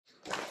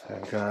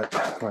I've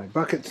got my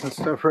buckets and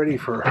stuff ready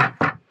for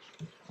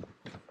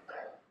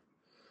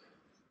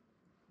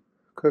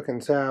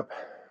cooking sap.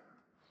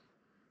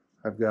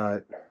 I've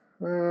got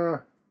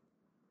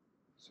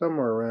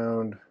somewhere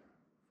around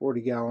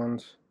 40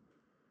 gallons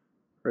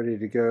ready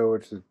to go,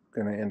 which is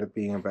going to end up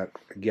being about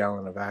a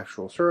gallon of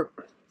actual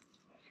syrup.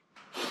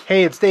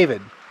 Hey, it's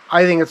David.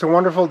 I think it's a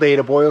wonderful day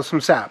to boil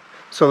some sap,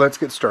 so let's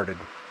get started.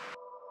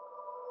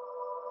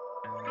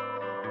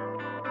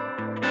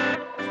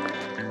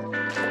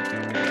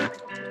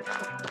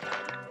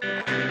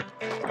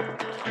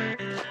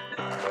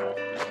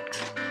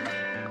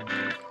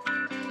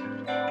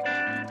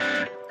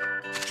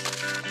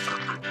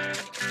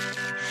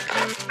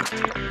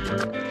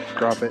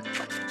 Drop it.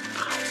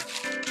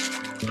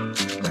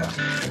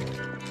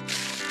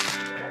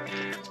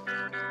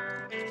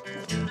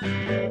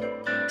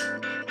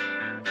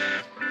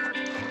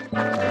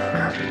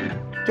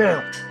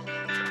 Down.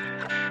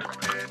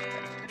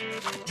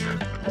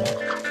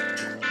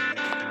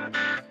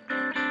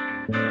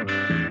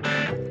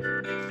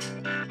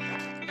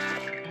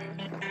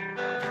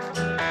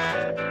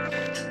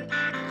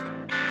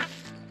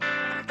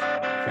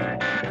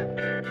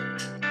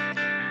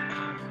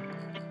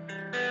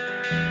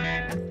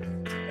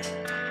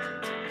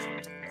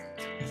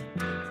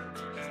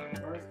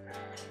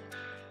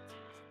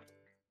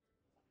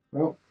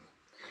 Well,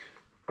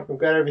 we've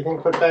got everything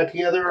put back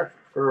together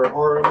for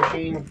our RO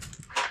machine.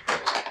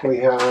 We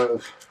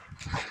have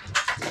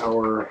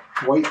our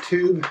white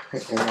tube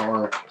and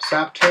our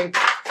sap tank.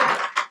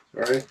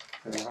 Alright,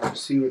 and I'll have to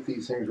see with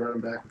these things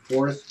running back and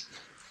forth.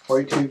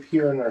 White tube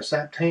here in our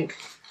sap tank.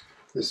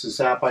 This is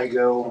sap I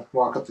go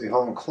walk up the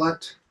hill and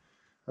collect.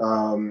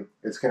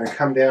 It's going to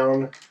come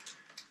down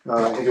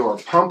into our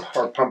pump.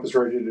 Our pump is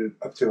rated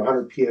up to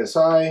 100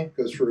 psi.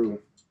 Goes through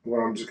what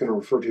I'm just going to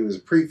refer to as a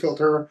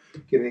pre-filter,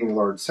 getting any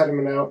large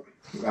sediment out.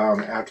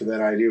 After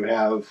that, I do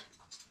have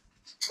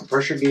a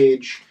pressure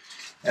gauge,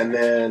 and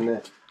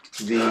then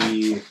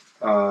the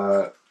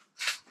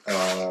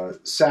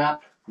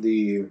sap,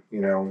 the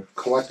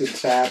collected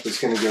sap, is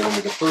going to go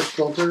into the first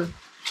filter.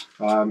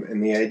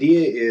 And the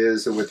idea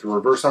is that with the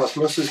reverse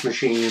osmosis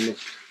machine,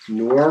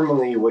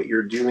 normally what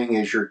you're doing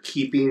is you're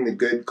keeping the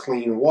good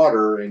clean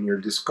water and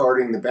you're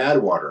discarding the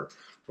bad water.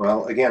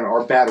 Well, again,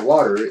 our bad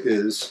water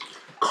is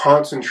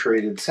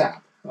concentrated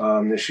sap.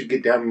 This should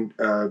get down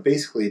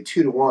basically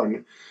 2 to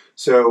 1.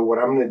 So what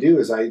I'm going to do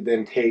is I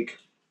then take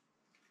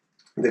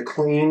the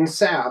clean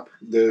sap,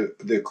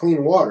 the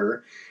clean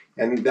water,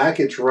 and that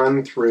gets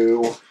run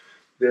through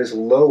this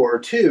lower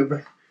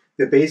tube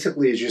that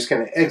basically is just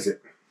going to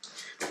exit.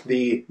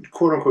 The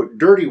quote-unquote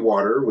dirty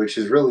water, which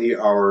is really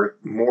our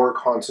more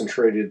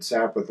concentrated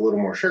sap with a little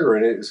more sugar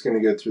in it, is going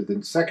to go through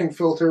the second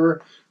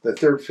filter, the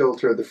third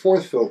filter, the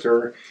fourth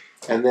filter,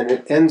 and then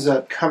it ends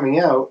up coming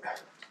out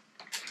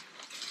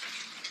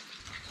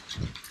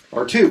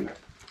our tube,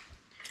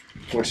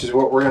 which is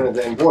what we're going to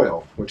then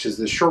boil, which is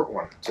the short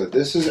one. So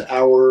this is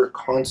our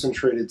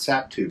concentrated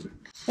sap tube.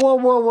 Whoa,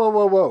 whoa, whoa,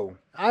 whoa, whoa.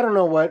 I don't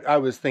know what I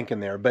was thinking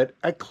there, but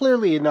I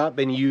clearly had not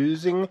been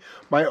using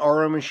my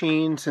RO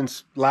machine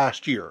since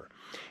last year.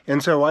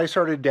 And so I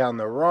started down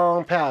the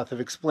wrong path of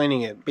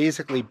explaining it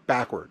basically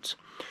backwards.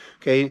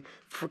 Okay,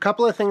 for a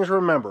couple of things to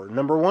remember.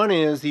 Number one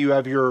is that you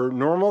have your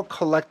normal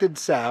collected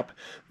sap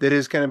that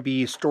is going to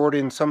be stored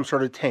in some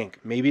sort of tank.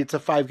 Maybe it's a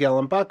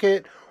 5-gallon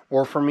bucket,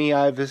 or for me,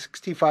 I have a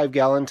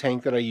 65-gallon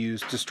tank that I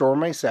use to store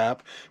my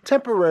sap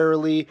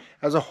temporarily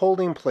as a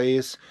holding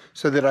place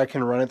so that I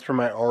can run it through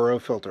my RO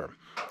filter.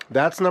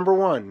 That's number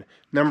one.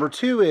 Number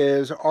two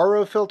is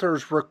RO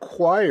filters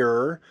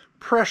require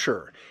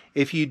pressure.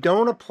 If you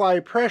don't apply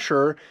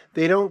pressure,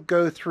 they don't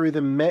go through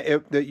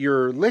that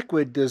your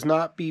liquid is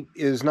not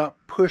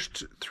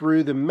pushed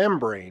through the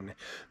membrane.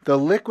 The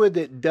liquid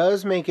that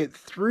does make it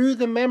through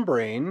the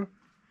membrane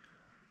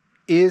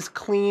is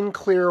clean,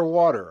 clear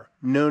water,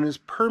 known as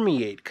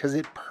permeate, because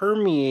it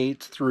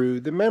permeates through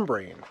the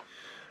membrane.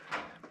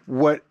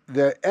 What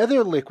the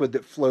other liquid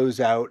that flows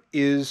out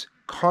is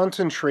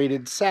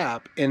concentrated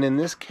sap, and in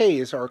this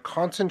case, our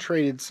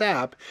concentrated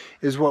sap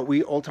is what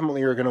we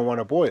ultimately are going to want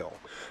to boil.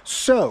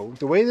 So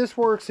the way this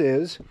works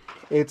is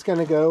it's going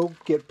to go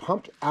get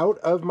pumped out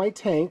of my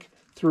tank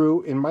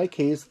through, in my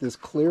case, this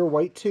clear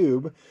white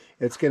tube.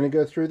 It's going to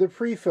go through the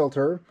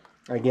pre-filter.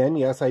 Again,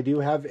 yes, I do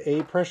have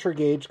a pressure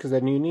gauge because I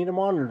do need to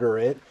monitor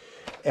it.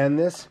 And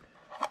this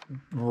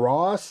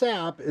raw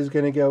sap is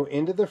going to go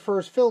into the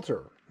first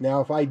filter.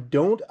 Now, if I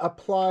don't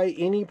apply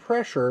any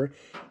pressure,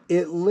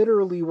 it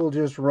literally will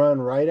just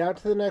run right out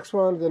to the next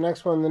one, the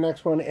next one, the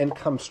next one, and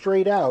come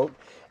straight out.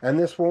 And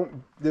this will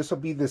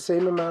be the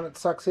same amount it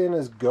sucks in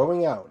as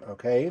going out,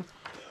 okay?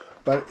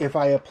 But if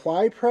I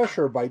apply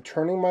pressure by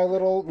turning my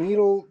little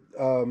needle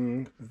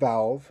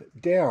valve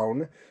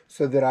down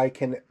so that I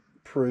can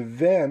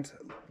prevent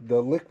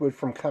the liquid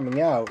from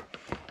coming out,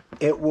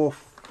 it will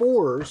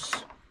force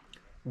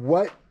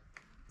what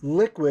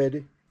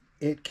liquid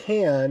it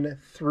can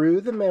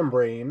through the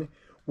membrane,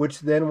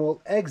 which then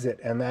will exit,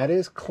 and that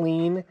is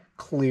clean,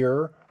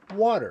 clear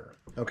water.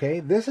 Okay,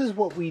 this is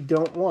what we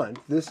don't want.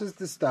 This is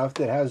the stuff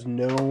that has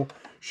no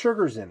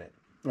sugars in it.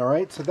 All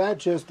right, so that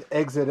just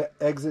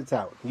exits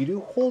out. You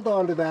do hold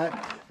on to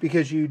that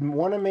because you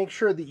want to make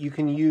sure that you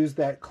can use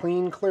that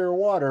clean, clear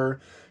water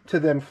to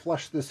then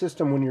flush the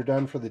system when you're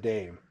done for the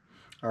day.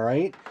 All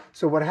right,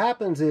 so what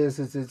happens is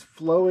it's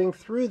flowing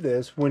through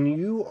this. When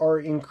you are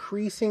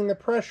increasing the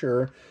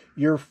pressure,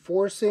 you're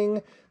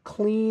forcing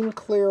clean,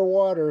 clear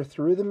water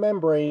through the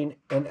membrane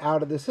and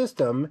out of the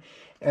system,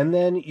 and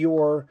then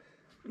you're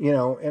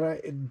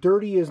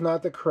dirty is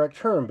not the correct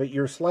term, but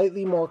your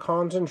slightly more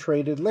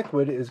concentrated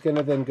liquid is going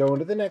to then go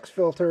into the next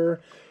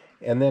filter.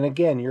 And then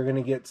again, you're going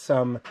to get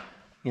some,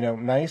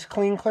 nice,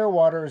 clean, clear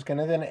water is going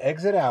to then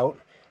exit out.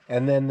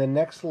 And then the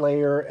next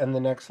layer and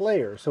the next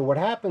layer. So what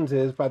happens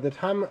is by the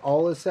time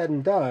all is said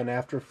and done,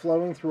 after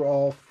flowing through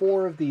all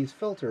 4 of these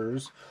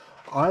filters,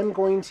 I'm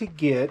going to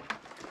get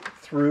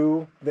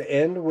through the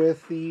end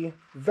with the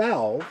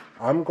valve,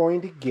 I'm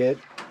going to get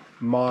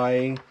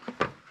my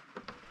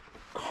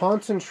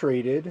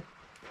concentrated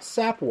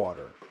sap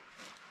water.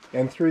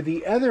 And through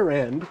the other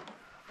end,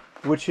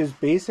 which is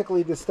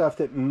basically the stuff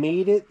that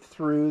made it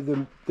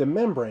through the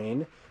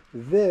membrane,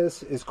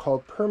 this is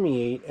called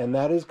permeate, and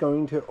that is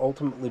going to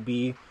ultimately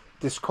be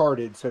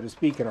discarded, so to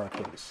speak, in our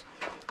case.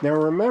 Now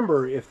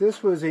remember, if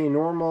this was a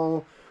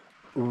normal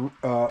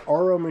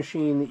RO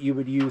machine that you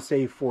would use,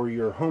 say, for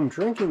your home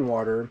drinking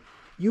water,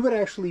 you would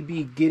actually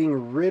be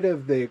getting rid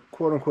of the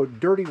quote-unquote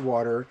dirty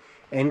water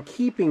and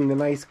keeping the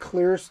nice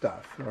clear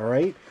stuff, all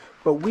right?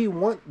 But we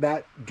want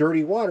that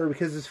dirty water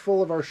because it's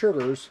full of our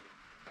sugars,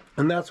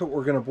 and that's what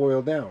we're going to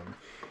boil down.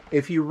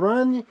 If you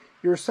run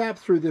your sap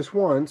through this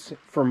once,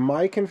 for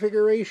my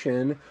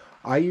configuration,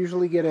 I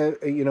usually get a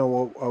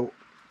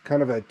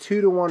kind of a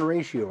 2-to-1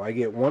 ratio. I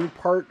get 1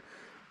 part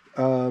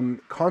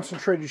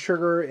concentrated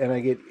sugar, and I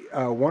get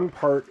 1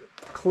 part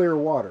clear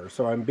water.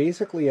 So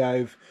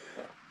I've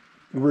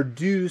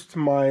reduced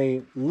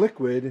my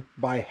liquid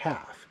by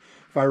half.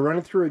 If I run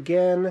it through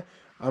again,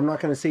 I'm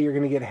not going to say you're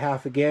going to get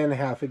half again,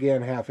 half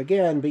again, half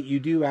again, but you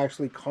do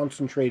actually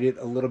concentrate it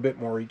a little bit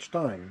more each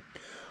time.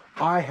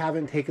 I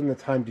haven't taken the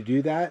time to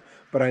do that,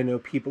 but I know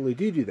people who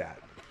do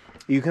that.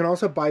 You can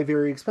also buy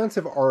very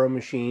expensive RO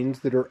machines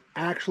that are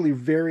actually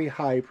very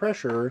high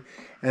pressure,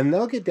 and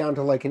they'll get down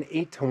to like an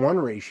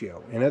 8-to-1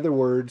 ratio. In other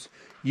words,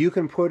 you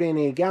can put in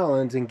 8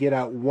 gallons and get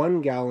out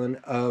 1 gallon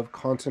of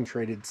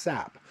concentrated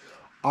sap.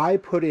 I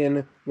put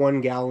in 1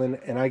 gallon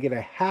and I get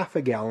a half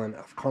a gallon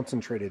of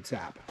concentrated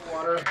sap.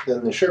 Water,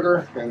 then the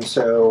sugar, and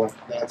so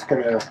that's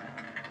going to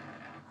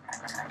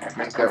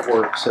make that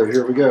work. So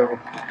here we go.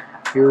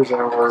 Here's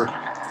our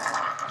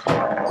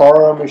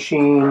RO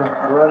machine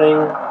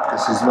running.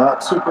 This is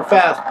not super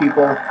fast,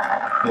 people.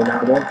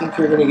 I don't think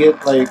you're going to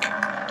get like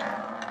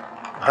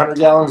 100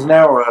 gallons an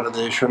hour out of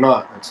this or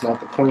not. That's not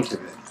the point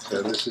of it.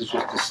 So this is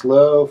just a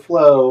slow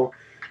flow,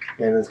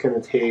 and it's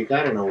going to take,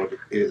 I don't know what it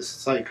is.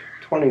 It's like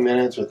 20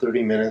 minutes or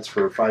 30 minutes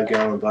for a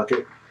 5-gallon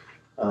bucket.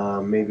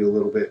 Maybe a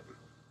little bit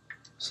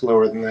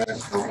slower than that.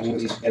 So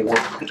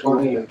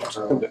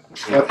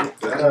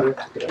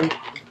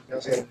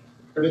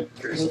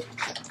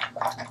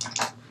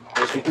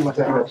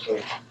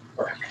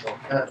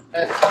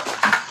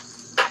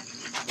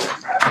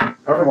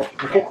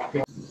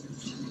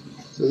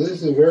this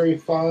is a very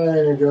fine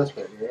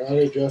adjustment. You're not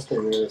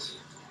adjusting this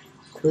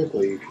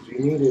quickly because you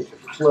need it to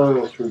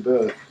flow through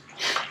both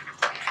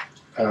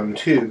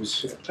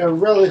tubes. A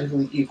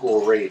relatively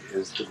equal rate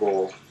is the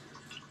goal.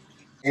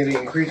 I'm going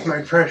to increase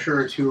my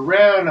pressure to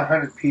around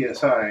 100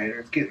 psi, and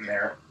it's getting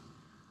there.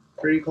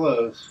 Pretty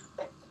close.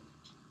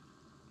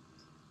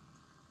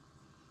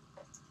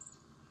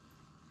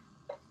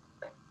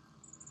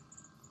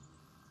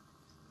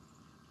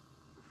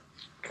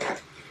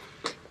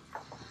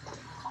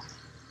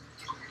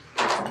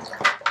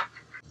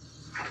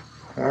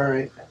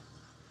 Alright.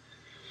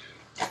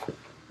 I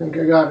think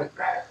I got it.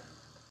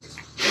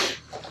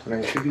 And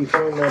I should be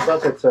filling my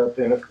buckets up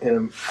in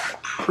a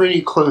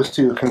pretty close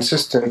to a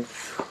consistent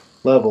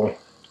level.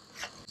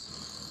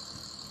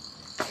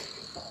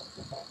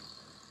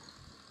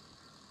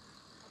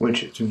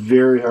 Which it's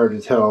very hard to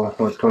tell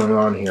what's going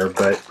on here,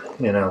 but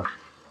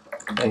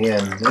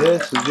again,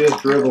 this is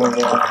just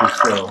dribbling out too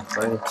slow.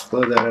 I can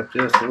slow that up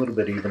just a little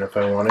bit even if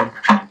I wanted.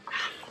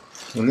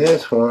 And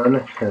this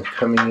one is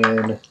coming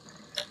in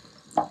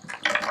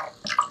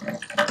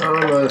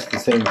almost the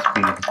same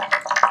speed.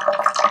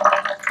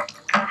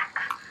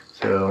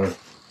 So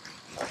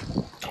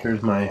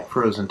here's my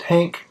frozen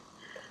tank.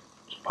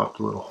 Just popped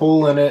a little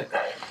hole in it.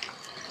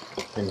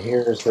 And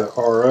here's the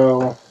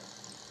RO.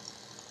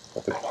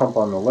 Got the pump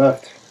on the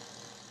left.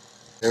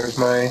 There's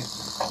my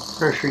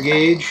pressure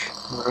gauge,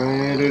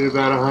 right at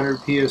about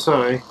 100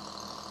 psi.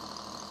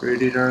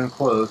 Pretty darn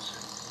close.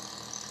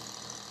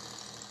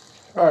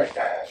 Alright,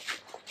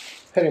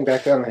 heading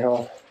back down the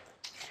hill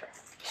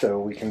so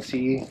we can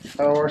see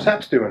how our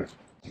sap's doing.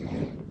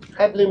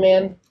 Hi, Blue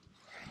Man.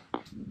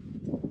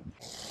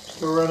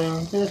 Still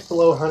running just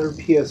below 100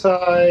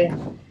 psi,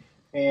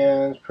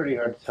 and it's pretty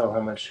hard to tell how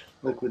much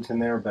liquid's in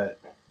there, but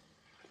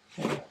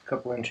a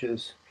couple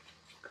inches.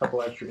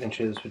 couple extra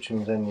inches, which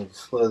means I need to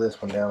slow this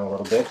one down a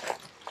little bit.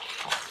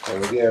 So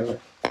again,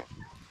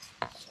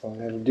 all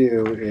I gotta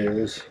do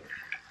is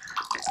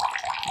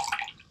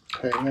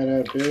tighten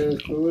that up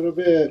just a little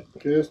bit,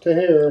 just a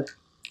hair.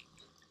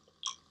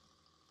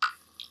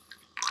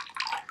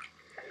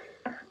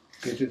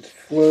 Get it to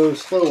flow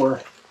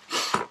slower.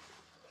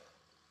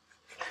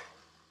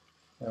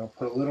 I'll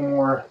put a little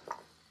more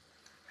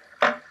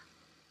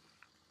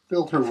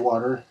filter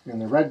water in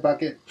the red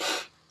bucket,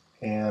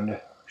 and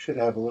should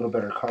have a little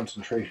better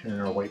concentration in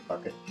our white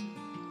bucket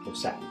of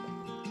sap.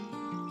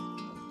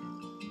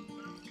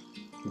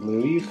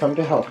 Lou, you come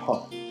to help,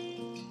 huh?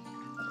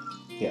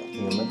 Yeah,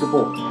 you remember the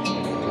bowl.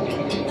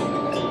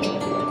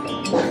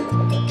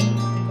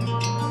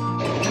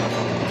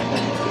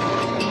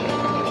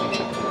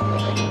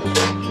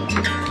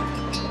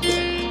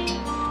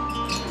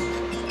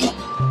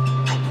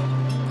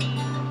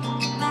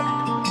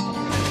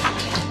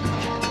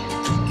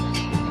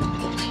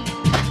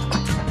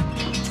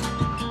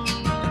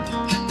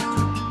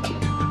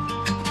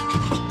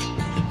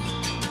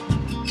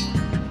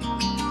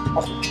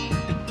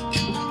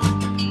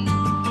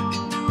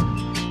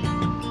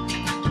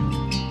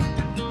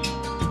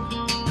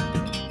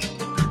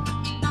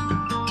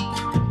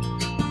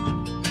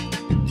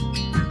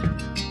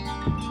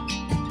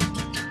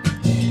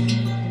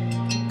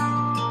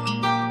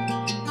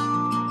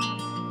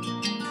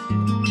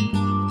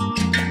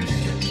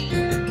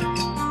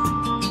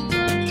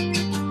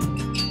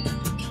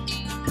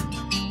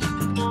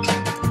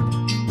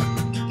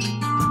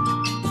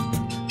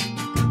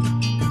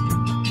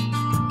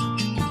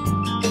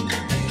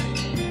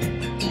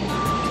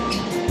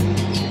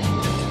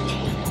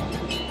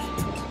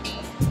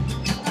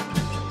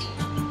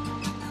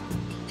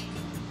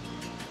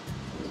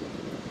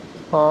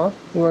 Huh?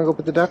 You want to go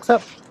put the ducks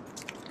up?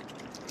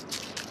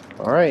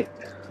 Alright,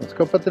 let's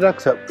go put the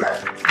ducks up.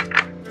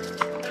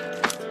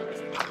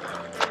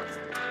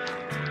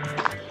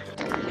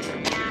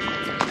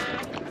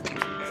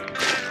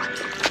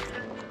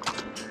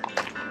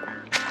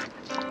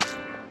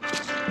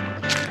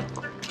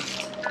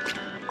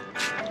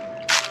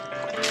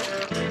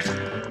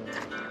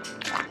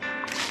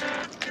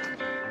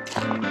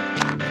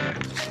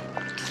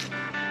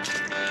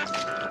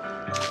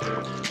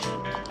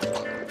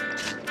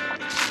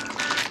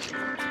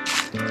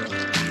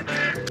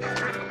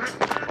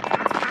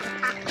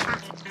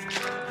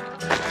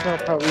 They'll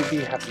probably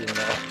be happier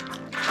now.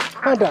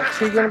 Hi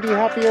ducks, are you going to be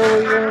happier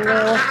where you're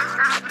now?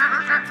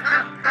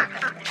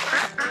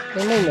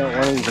 They may not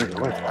want to even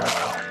go in there.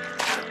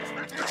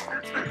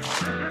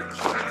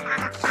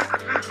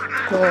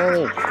 Oh, there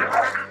you go.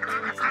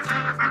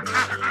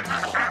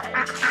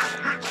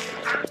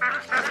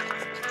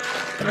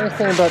 The nice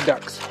thing about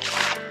ducks,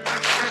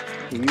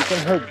 you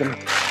can herd them.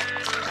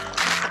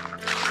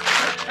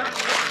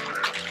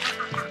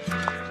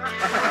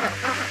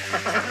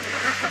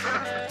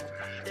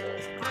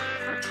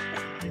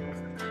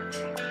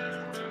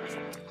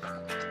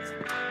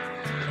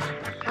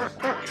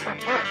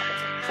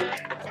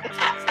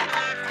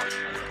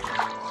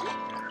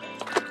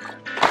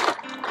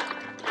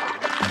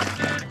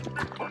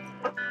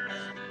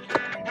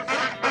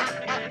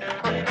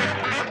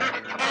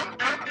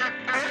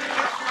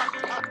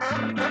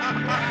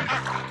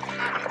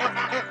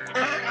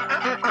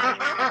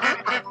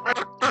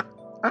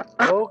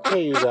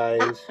 Okay, you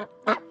guys.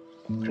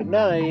 Good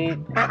night.